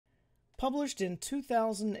Published in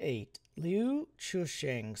 2008, Liu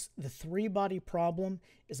Chusheng's The Three-Body Problem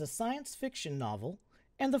is a science fiction novel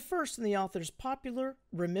and the first in the author's popular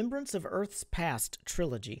Remembrance of Earth's Past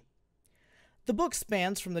trilogy. The book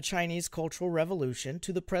spans from the Chinese Cultural Revolution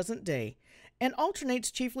to the present day and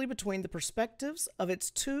alternates chiefly between the perspectives of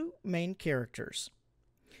its two main characters.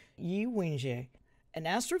 Wenjie, an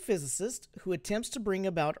astrophysicist who attempts to bring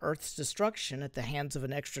about Earth's destruction at the hands of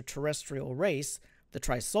an extraterrestrial race, the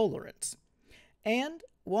Trisolarans, and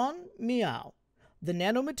Wang Miao, the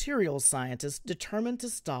nanomaterials scientist determined to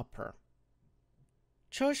stop her.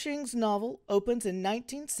 Chusheng's novel opens in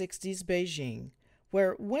 1960s Beijing,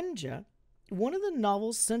 where Wenjie, one of the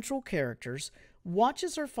novel's central characters,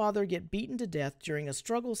 watches her father get beaten to death during a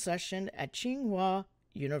struggle session at Tsinghua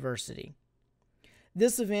University.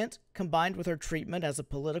 This event, combined with her treatment as a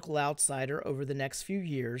political outsider over the next few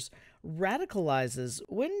years, radicalizes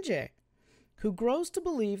Wenjie, who grows to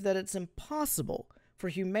believe that it's impossible for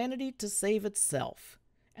humanity to save itself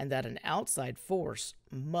and that an outside force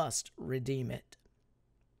must redeem it.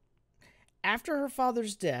 After her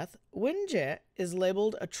father's death, Wenjie is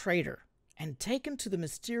labeled a traitor and taken to the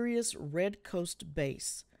mysterious Red Coast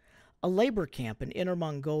Base, a labor camp in Inner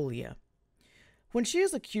Mongolia. When she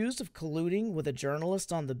is accused of colluding with a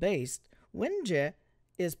journalist on the base, Wenjie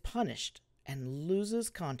is punished and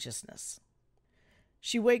loses consciousness.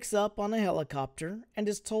 She wakes up on a helicopter and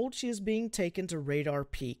is told she is being taken to Radar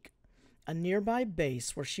Peak, a nearby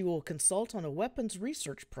base where she will consult on a weapons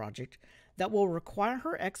research project that will require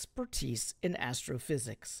her expertise in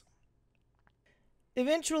astrophysics.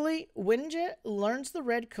 Eventually, Wenjie learns the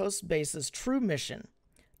Red Coast Base's true mission,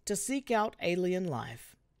 to seek out alien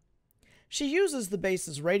life. She uses the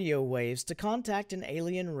base's radio waves to contact an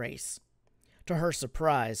alien race. To her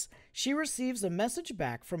surprise, she receives a message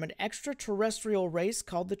back from an extraterrestrial race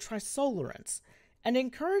called the Trisolarans and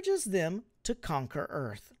encourages them to conquer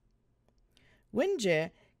Earth.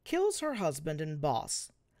 Wenjie kills her husband and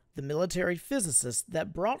boss, the military physicist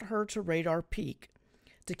that brought her to Radar Peak,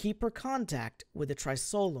 to keep her contact with the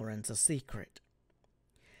Trisolarans a secret.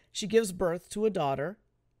 She gives birth to a daughter,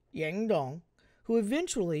 Yang Dong, who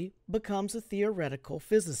eventually becomes a theoretical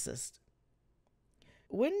physicist.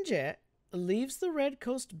 Wenjie leaves the Red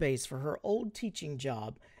Coast Base for her old teaching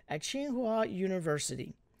job at Tsinghua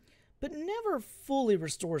University, but never fully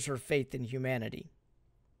restores her faith in humanity.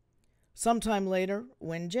 Sometime later,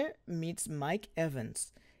 Wenjie meets Mike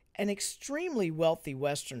Evans, an extremely wealthy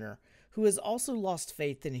Westerner who has also lost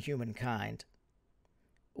faith in humankind.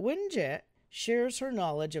 Wenjie shares her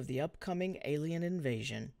knowledge of the upcoming alien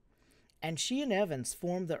invasion, and she and Evans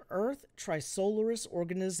form the Earth Trisolaris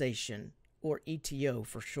Organization, or ETO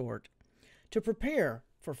for short, to prepare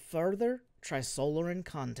for further Trisolaran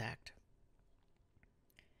contact.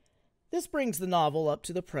 This brings the novel up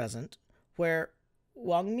to the present, where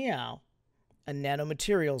Wang Miao, a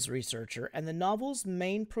nanomaterials researcher and the novel's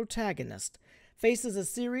main protagonist, faces a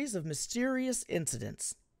series of mysterious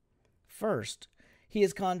incidents. First, he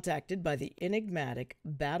is contacted by the enigmatic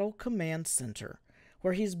Battle Command Center,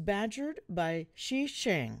 where he's badgered by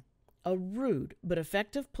Cixin, a rude but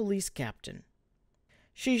effective police captain.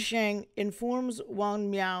 Cixin informs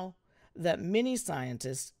Wang Miao that many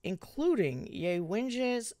scientists, including Ye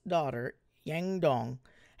Wenjie's daughter, Yang Dong,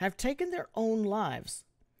 have taken their own lives,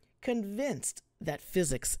 convinced that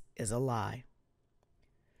physics is a lie.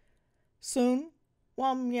 Soon,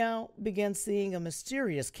 Wang Miao begins seeing a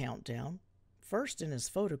mysterious countdown, first in his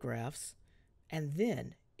photographs, and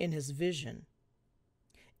then in his vision.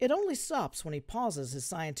 It only stops when he pauses his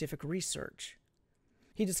scientific research.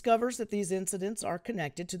 He discovers that these incidents are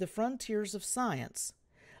connected to the frontiers of science,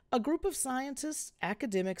 a group of scientists,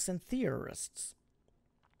 academics, and theorists.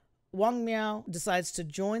 Wang Miao decides to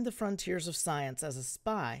join the frontiers of science as a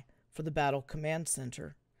spy for the Battle Command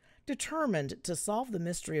Center, determined to solve the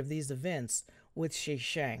mystery of these events with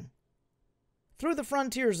Cixin. Through the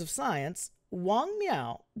frontiers of science, Wang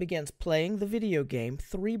Miao begins playing the video game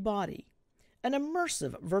Three-Body, an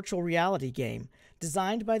immersive virtual reality game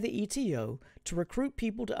designed by the ETO to recruit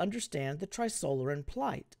people to understand the Trisolaran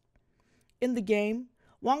plight. In the game,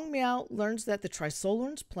 Wang Miao learns that the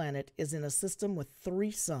Trisolarans' planet is in a system with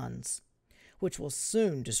 3 suns, which will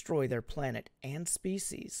soon destroy their planet and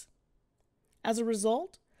species. As a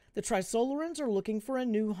result, the Trisolarans are looking for a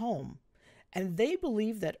new home, and they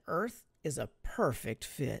believe that Earth is a perfect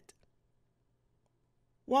fit.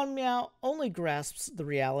 Wang Miao only grasps the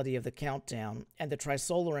reality of the countdown and the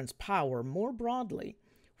Trisolarans' power more broadly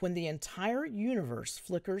when the entire universe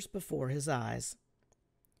flickers before his eyes.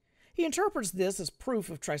 He interprets this as proof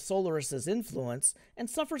of Trisolaris' influence and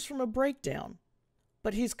suffers from a breakdown,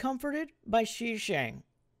 but he's comforted by Cixin,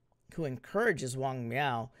 who encourages Wang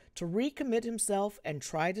Miao to recommit himself and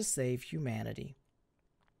try to save humanity.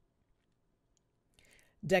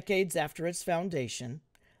 Decades after its foundation,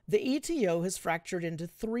 the ETO has fractured into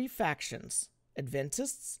three factions: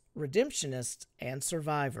 Adventists, Redemptionists, and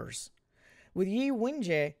Survivors, with Yi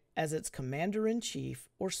Wenjie as its commander-in-chief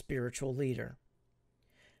or spiritual leader.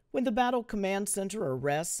 When the Battle Command Center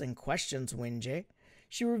arrests and questions Wenjie,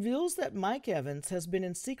 she reveals that Mike Evans has been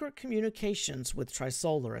in secret communications with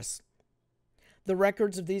Trisolarans. The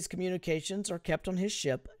records of these communications are kept on his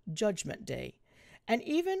ship, Judgment Day, and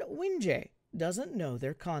even Wenjie doesn't know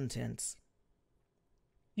their contents.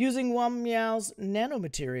 Using Wang Miao's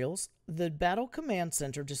nanomaterials, the Battle Command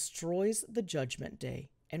Center destroys the Judgment Day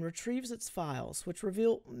and retrieves its files, which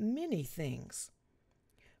reveal many things.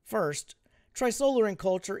 First, Trisolaran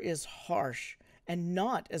culture is harsh and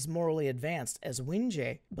not as morally advanced as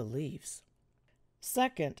Wenjie believes.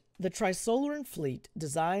 Second, the Trisolaran fleet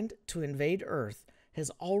designed to invade Earth has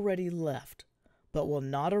already left, but will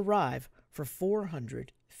not arrive for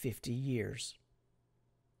 450 years.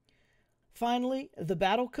 Finally, the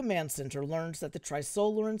Battle Command Center learns that the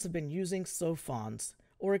Trisolarans have been using sophons,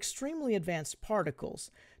 or extremely advanced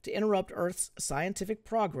particles, to interrupt Earth's scientific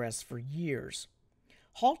progress for years,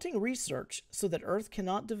 halting research so that Earth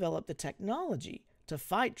cannot develop the technology to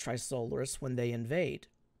fight Trisolarans when they invade.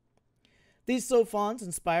 These sophons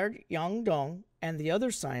inspired Yang Dong and the other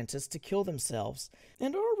scientists to kill themselves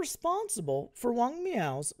and are responsible for Wang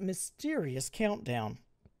Miao's mysterious countdown.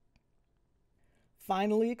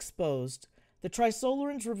 Finally exposed, the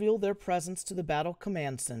Trisolarans reveal their presence to the Battle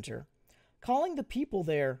Command Center, calling the people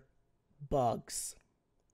there bugs.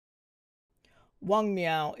 Wang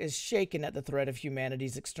Miao is shaken at the threat of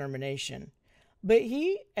humanity's extermination, but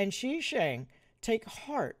he and Xi Sheng take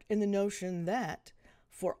heart in the notion that,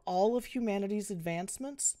 for all of humanity's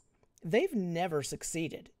advancements, they've never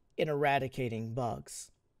succeeded in eradicating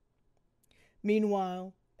bugs.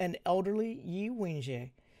 Meanwhile, an elderly Yi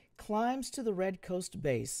Wenjie climbs to the Red Coast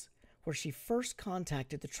base where she first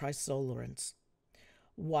contacted the Trisolarans.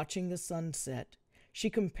 Watching the sunset, she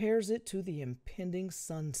compares it to the impending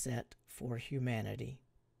sunset for humanity.